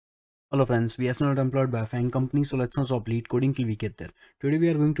Hello friends, we are not employed by a FAANG company, so let's not stop lead coding till we get there. Today we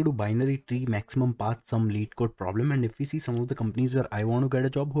are going to do binary tree maximum path sum lead code problem, and if we see some of the companies where I want to get a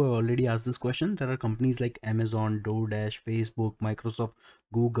job who have already asked this question, there are companies like Amazon, DoorDash, Facebook, Microsoft,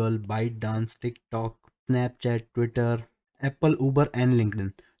 Google, ByteDance, TikTok, Snapchat, Twitter, Apple, Uber and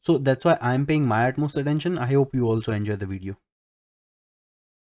LinkedIn. So that's why I'm paying my utmost attention. I hope you also enjoy the video.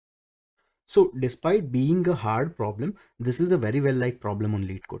 So despite being a hard problem, this is a very well liked problem on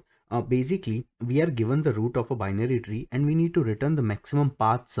LeetCode. Basically, we are given the root of a binary tree and we need to return the maximum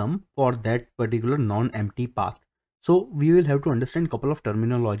path sum for that particular non-empty path. So we will have to understand a couple of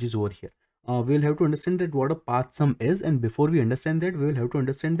terminologies over here. We will have to understand that what a path sum is, and before we understand that, we will have to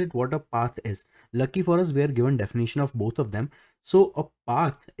understand that what a path is. Lucky for us, we are given definition of both of them. So a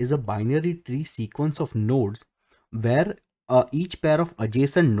path is a binary tree sequence of nodes where each pair of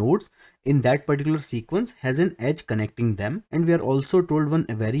adjacent nodes in that particular sequence has an edge connecting them, and we are also told one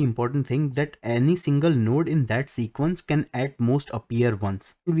very important thing, that any single node in that sequence can at most appear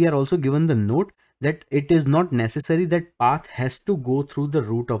once. We are also given the note that it is not necessary that path has to go through the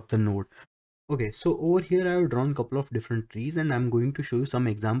root of the node. Okay, so over here I have drawn a couple of different trees and I'm going to show you some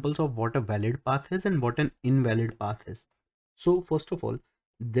examples of what a valid path is and what an invalid path is. So first of all,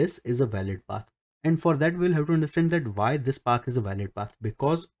 this is a valid path. And for that, we'll have to understand that why this path is a valid path,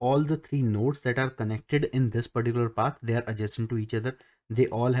 because all the three nodes that are connected in this particular path, they are adjacent to each other. They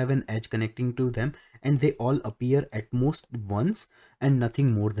all have an edge connecting to them and they all appear at most once and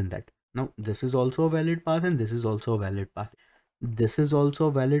nothing more than that. Now, this is also a valid path and this is also a valid path. This is also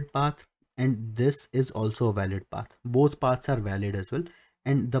a valid path and this is also a valid path. Both paths are valid as well.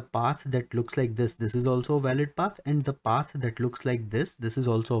 And the path that looks like this is also a valid path, and the path that looks like this is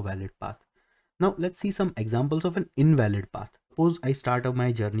also a valid path. Now let's see some examples of an invalid path. Suppose I start up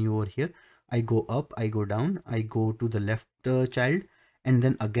my journey over here. I go up, I go down, I go to the left child, and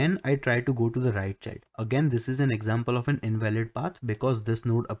then again I try to go to the right child. Again, this is an example of an invalid path because this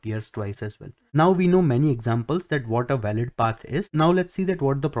node appears twice as well. Now we know many examples that what a valid path is. Now let's see that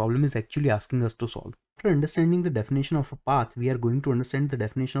what the problem is actually asking us to solve. After understanding the definition of a path, we are going to understand the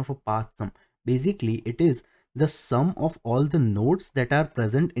definition of a path sum. Basically, it is the sum of all the nodes that are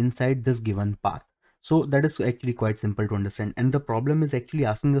present inside this given path. So that is actually quite simple to understand, and the problem is actually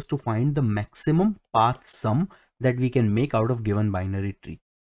asking us to find the maximum path sum that we can make out of given binary tree.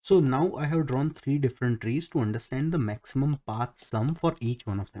 So now I have drawn three different trees to understand the maximum path sum for each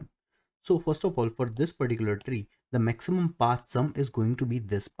one of them. So first of all, for this particular tree, the maximum path sum is going to be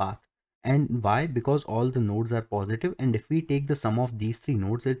this path. And why? Because all the nodes are positive, and if we take the sum of these three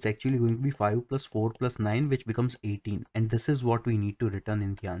nodes, it's actually going to be 5 plus 4 plus 9, which becomes 18, and this is what we need to return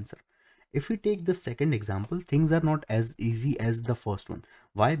in the answer. If we take the second example, things are not as easy as the first one.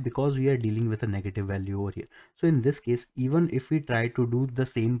 Why? Because we are dealing with a negative value over here. So in this case, even if we try to do the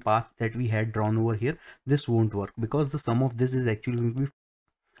same path that we had drawn over here, this won't work because the sum of this is actually going to be,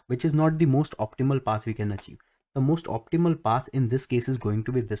 which is not the most optimal path we can achieve. The most optimal path in this case is going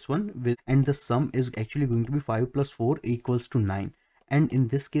to be this one, and the sum is actually going to be 5 plus 4 equals to 9. And in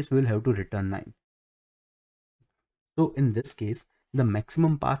this case, we will have to return 9. So in this case, the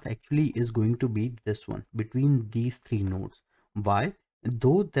maximum path actually is going to be this one between these three nodes. Why?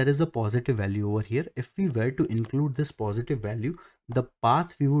 Though there is a positive value over here, if we were to include this positive value, the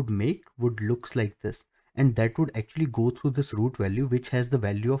path we would make would looks like this, and that would actually go through this root value, which has the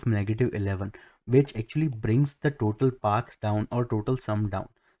value of negative 11, which actually brings the total path down or total sum down.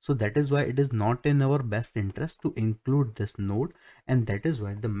 So that is why it is not in our best interest to include this node, and that is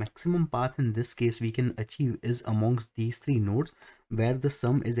why the maximum path in this case we can achieve is amongst these three nodes, where the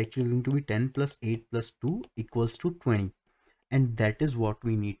sum is actually going to be 10 plus 8 plus 2 equals to 20, and that is what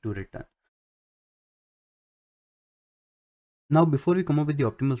we need to return. Now, before we come up with the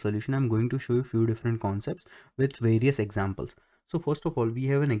optimal solution, I'm going to show you a few different concepts with various examples. So first of all, we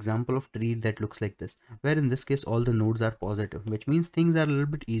have an example of tree that looks like this, where in this case, all the nodes are positive, which means things are a little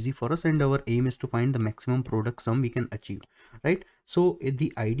bit easy for us, and our aim is to find the maximum product sum we can achieve, right? So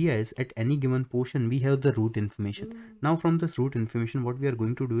the idea is at any given portion, we have the root information. Now from this root information, what we are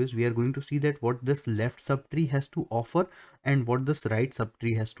going to do is we are going to see that what this left subtree has to offer and what this right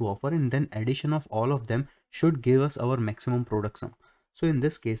subtree has to offer, and then addition of all of them should give us our maximum product sum. So in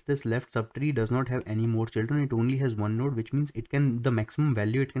this case, this left subtree does not have any more children. It only has one node, which means it can, the maximum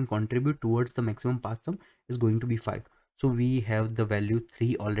value it can contribute towards the maximum path sum is going to be 5. So we have the value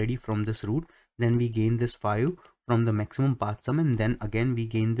 3 already from this root. Then we gain this 5 from the maximum path sum, and then again we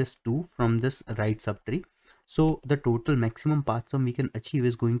gain this 2 from this right subtree. So the total maximum path sum we can achieve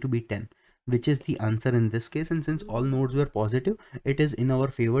is going to be 10, which is the answer in this case. And since all nodes were positive, it is in our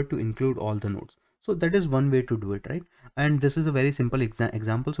favor to include all the nodes. So that is one way to do it, right? And this is a very simple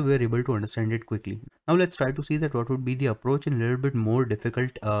example, so we are able to understand it quickly. Now let's try to see that what would be the approach in a little bit more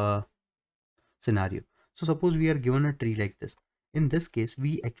difficult scenario. So suppose we are given a tree like this. In this case,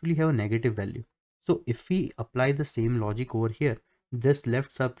 we actually have a negative value. So if we apply the same logic over here, this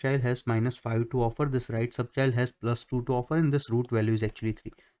left subchild has -5 to offer, this right subchild has +2 to offer, and this root value is actually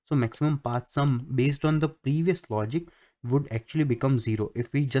 3. So maximum path sum based on the previous logic would actually become 0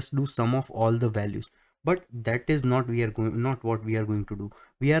 if we just do sum of all the values. But that is not what we are going to do.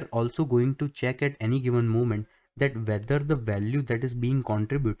 We are also going to check at any given moment that whether the value that is being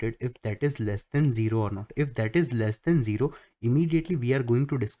contributed, if that is less than 0 or not. If that is less than 0, immediately we are going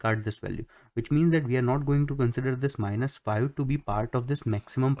to discard this value, which means that we are not going to consider this -5 to be part of this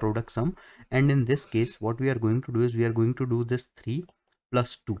maximum product sum. And in this case, what we are going to do is we are going to do this 3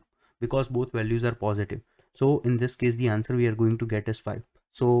 plus 2 because both values are positive. So in this case, the answer we are going to get is 5.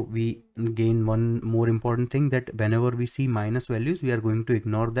 So we gain one more important thing, that whenever we see minus values, we are going to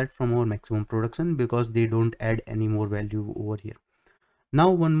ignore that from our maximum production because they don't add any more value over here. Now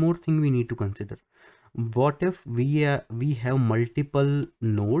one more thing we need to consider. What if we have multiple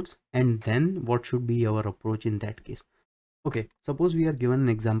nodes, and then what should be our approach in that case? Okay, suppose we are given an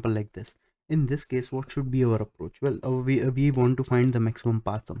example like this. In this case, what should be our approach? Well, we want to find the maximum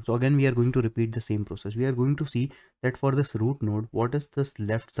path sum. So again, we are going to repeat the same process. We are going to see that for this root node, what is this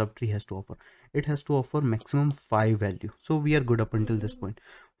left subtree has to offer? It has to offer maximum 5 value. So we are good up until this point.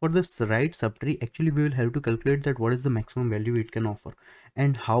 For this right subtree, actually we will have to calculate that what is the maximum value it can offer.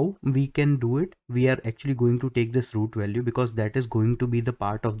 And how we can do it? We are actually going to take this root value because that is going to be the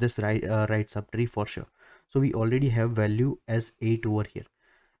part of this right subtree for sure. So we already have value as 8 over here.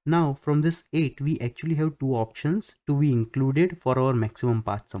 Now from this 8, we actually have two options to be included for our maximum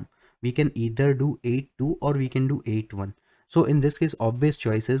path sum. We can either do 8-2 or we can do 8-1. So in this case, obvious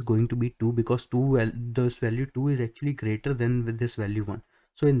choice is going to be 2 because this value 2 is actually greater than with this value 1.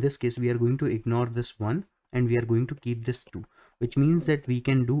 So in this case, we are going to ignore this 1 and we are going to keep this 2, which means that we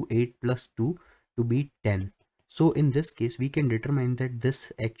can do 8 plus 2 to be 10. So in this case, we can determine that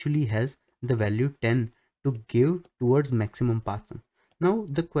this actually has the value 10 to give towards maximum path sum. Now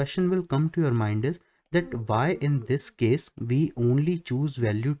the question will come to your mind is that why in this case we only choose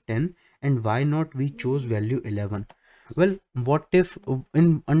value 10 and why not we chose value 11? Well, what if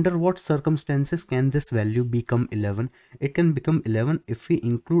under what circumstances can this value become 11? It can become 11 if we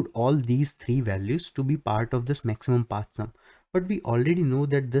include all these three values to be part of this maximum path sum. But we already know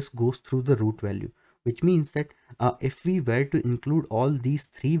that this goes through the root value, which means that if we were to include all these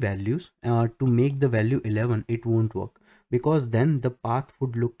three values to make the value 11, it won't work, because then the path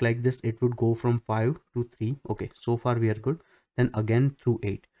would look like this. It would go from 5 to 3. Okay, so far we are good. Then again through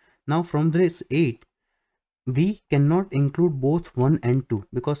 8. Now from this 8, we cannot include both 1 and 2,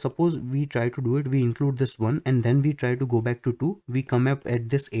 because suppose we try to do it, we include this 1 and then we try to go back to 2, we come up at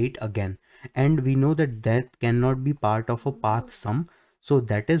this 8 again, and we know that that cannot be part of a path sum. So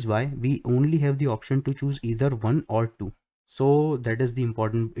that is why we only have the option to choose either 1 or 2. So that is the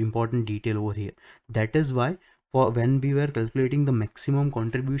important detail over here. That is why for when we were calculating the maximum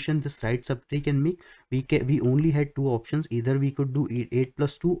contribution this right subtree can make, we only had two options. Either we could do 8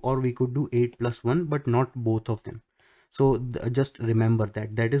 plus 2 or we could do 8 plus 1, but not both of them. So just remember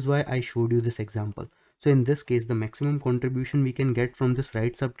that is why I showed you this example. So in this case, the maximum contribution we can get from this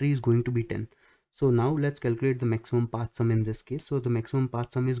right subtree is going to be 10. So now let's calculate the maximum path sum in this case. So the maximum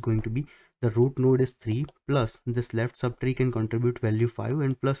path sum is going to be the root node is 3 plus this left subtree can contribute value 5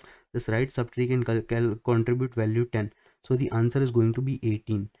 and plus this right subtree can contribute value 10. So the answer is going to be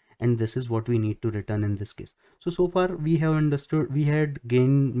 18, and this is what we need to return in this case. So far we have understood, we had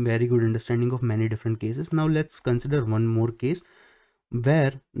gained very good understanding of many different cases. Now let's consider one more case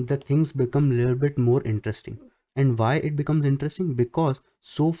where the things become a little bit more interesting. And why it becomes interesting? Because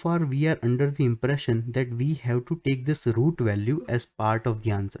so far we are under the impression that we have to take this root value as part of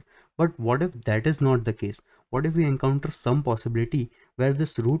the answer. But what if that is not the case? What if we encounter some possibility where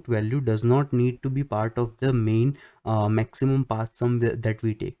this root value does not need to be part of the main maximum path sum that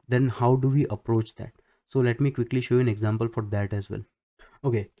we take? Then how do we approach that? So let me quickly show you an example for that as well.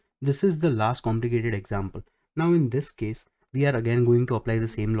 Okay, this is the last complicated example. Now in this case, we are again going to apply the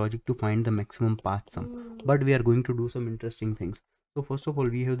same logic to find the maximum path sum, but we are going to do some interesting things. So first of all,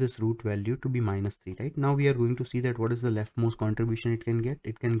 we have this root value to be -3, right? Now we are going to see that what is the leftmost contribution it can get.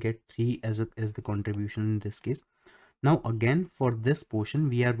 It can get 3 as the contribution in this case. Now again, for this portion,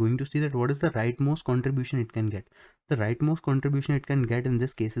 we are going to see that what is the rightmost contribution it can get. The rightmost contribution it can get in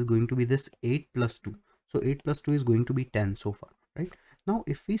this case is going to be this 8 plus 2. So 8 plus 2 is going to be 10 so far, right? Now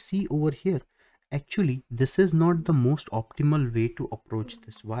if we see over here, actually this is not the most optimal way to approach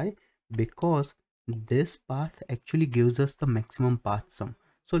this. Why? Because this path actually gives us the maximum path sum.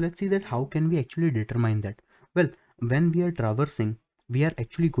 So let's see that how can we actually determine that. Well, when we are traversing, we are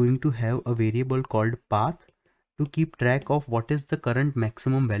actually going to have a variable called path to keep track of what is the current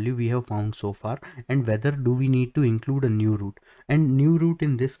maximum value we have found so far, and whether do we need to include a new route. And new route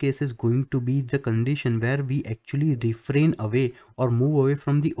in this case is going to be the condition where we actually refrain away or move away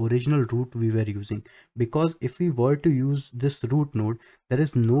from the original route we were using, because if we were to use this route node, there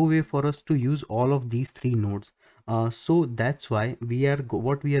is no way for us to use all of these three nodes. So that's why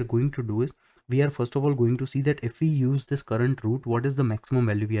what we are going to do is, we are first of all going to see that if we use this current route, what is the maximum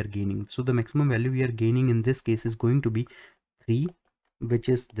value we are gaining. So the maximum value we are gaining in this case is going to be 3, which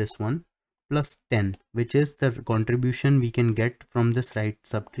is this one, plus 10, which is the contribution we can get from this right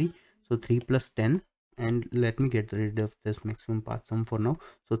subtree. So 3 plus 10, and let me get rid of this maximum path sum for now.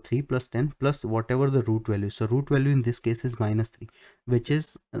 So 3 plus 10 plus whatever the root value. So root value in this case is minus 3, which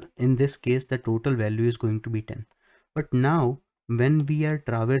is in this case the total value is going to be 10. But now when we are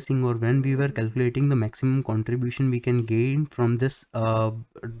traversing, or when we were calculating the maximum contribution we can gain from this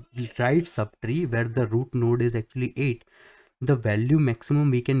right subtree where the root node is actually 8, the value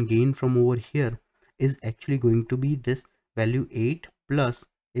maximum we can gain from over here is actually going to be this value 8 plus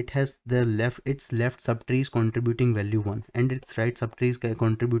it has the its left subtree is contributing value 1 and its right subtree is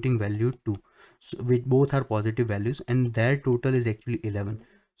contributing value 2, so which both are positive values, and their total is actually 11.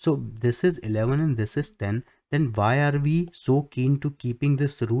 So this is 11 and this is 10. Then why are we so keen to keeping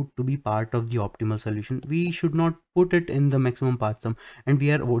this route to be part of the optimal solution? We should not put it in the maximum path sum, and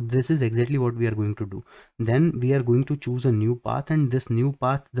this is exactly what we are going to do. Then we are going to choose a new path, and this new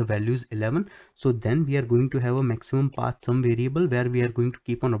path, the value is 11. So then we are going to have a maximum path sum variable where we are going to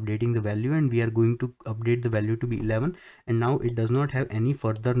keep on updating the value, and we are going to update the value to be 11. And now it does not have any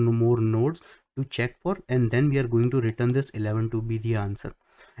further no more nodes to check for, and then we are going to return this 11 to be the answer.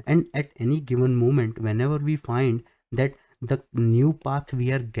 And at any given moment, whenever we find that the new path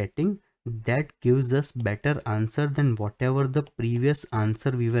we are getting that gives us better answer than whatever the previous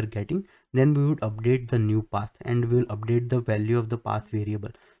answer we were getting, then we would update the new path and we will update the value of the path variable.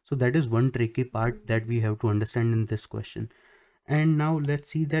 So that is one tricky part that we have to understand in this question. And now let's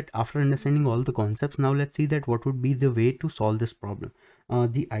see that after understanding all the concepts, now let's see that what would be the way to solve this problem.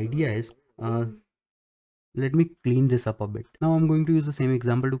 The idea is, let me clean this up a bit. Now I'm going to use the same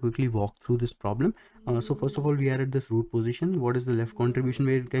example to quickly walk through this problem. So first of all, we are at this root position. What is the left contribution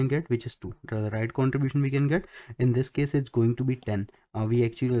we can get, which is 2. The right contribution we can get, in this case it's going to be 10. We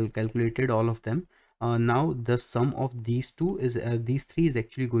actually calculated all of them. Now the sum of these two is these three is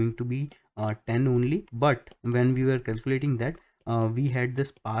actually going to be 10 only, but when we were calculating that, we had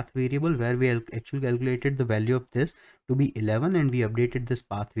this path variable where we actually calculated the value of this to be 11, and we updated this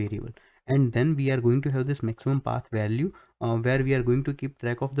path variable. And then we are going to have this maximum path value where we are going to keep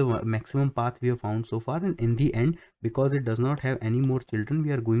track of the maximum path we have found so far, and in the end, because it does not have any more children,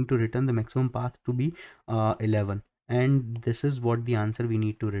 we are going to return the maximum path to be 11, and this is what the answer we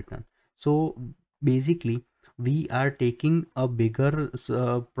need to return. So basically we are taking a bigger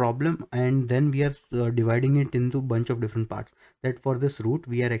problem, and then we are dividing it into a bunch of different parts. That for this root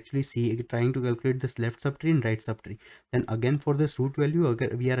we are actually trying to calculate this left subtree and right subtree. Then again for this root value,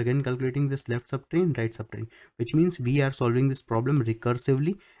 we are again calculating this left subtree and right subtree, which means we are solving this problem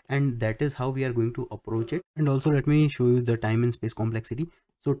recursively, and that is how we are going to approach it. And also let me show you the time and space complexity.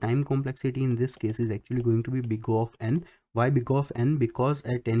 So time complexity in this case is actually going to be big O of n. Why big O of n? Because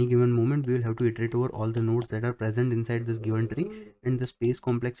at any given moment we will have to iterate over all the nodes that are present inside this given tree, and the space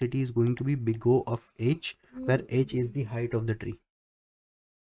complexity is going to be big O of h, where h is the height of the tree.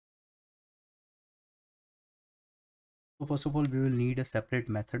 So first of all, we will need a separate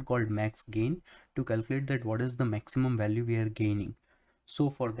method called max gain to calculate that what is the maximum value we are gaining. So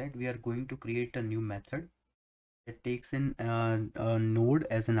for that we are going to create a new method that takes in a node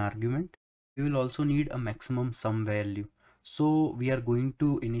as an argument. We will also need a maximum sum value. So we are going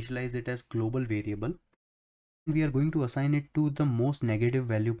to initialize it as global variable. We are going to assign it to the most negative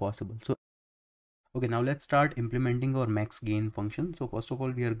value possible. So okay, now let's start implementing our max gain function. So first of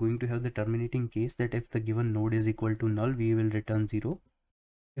all, we are going to have the terminating case that if the given node is equal to null, we will return 0.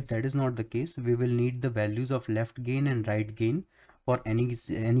 If that is not the case, we will need the values of left gain and right gain for any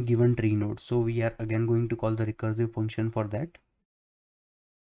given tree node. So we are again going to call the recursive function for that.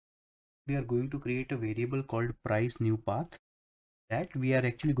 We are going to create a variable called price new path that we are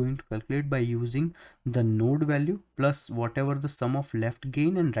actually going to calculate by using the node value plus whatever the sum of left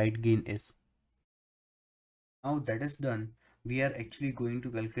gain and right gain is. Now that is done, we are actually going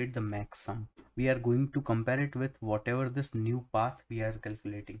to calculate the max sum. We are going to compare it with whatever this new path we are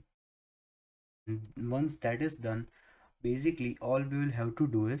calculating. And once that is done, basically all we will have to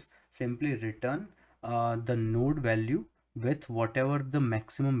do is simply return the node value with whatever the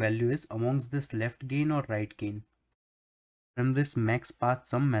maximum value is amongst this left gain or right gain. From this max path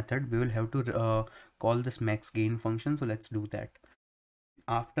sum method, we will have to call this max gain function. So let's do that.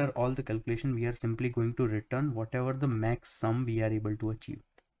 After all the calculation, we are simply going to return whatever the max sum we are able to achieve.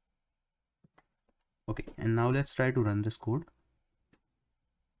 Okay, and now let's try to run this code.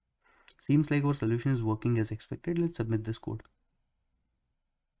 Seems like our solution is working as expected. Let's submit this code.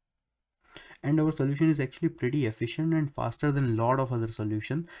 And our solution is actually pretty efficient and faster than a lot of other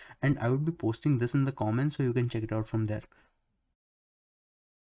solutions, and I would be posting this in the comments so you can check it out from there.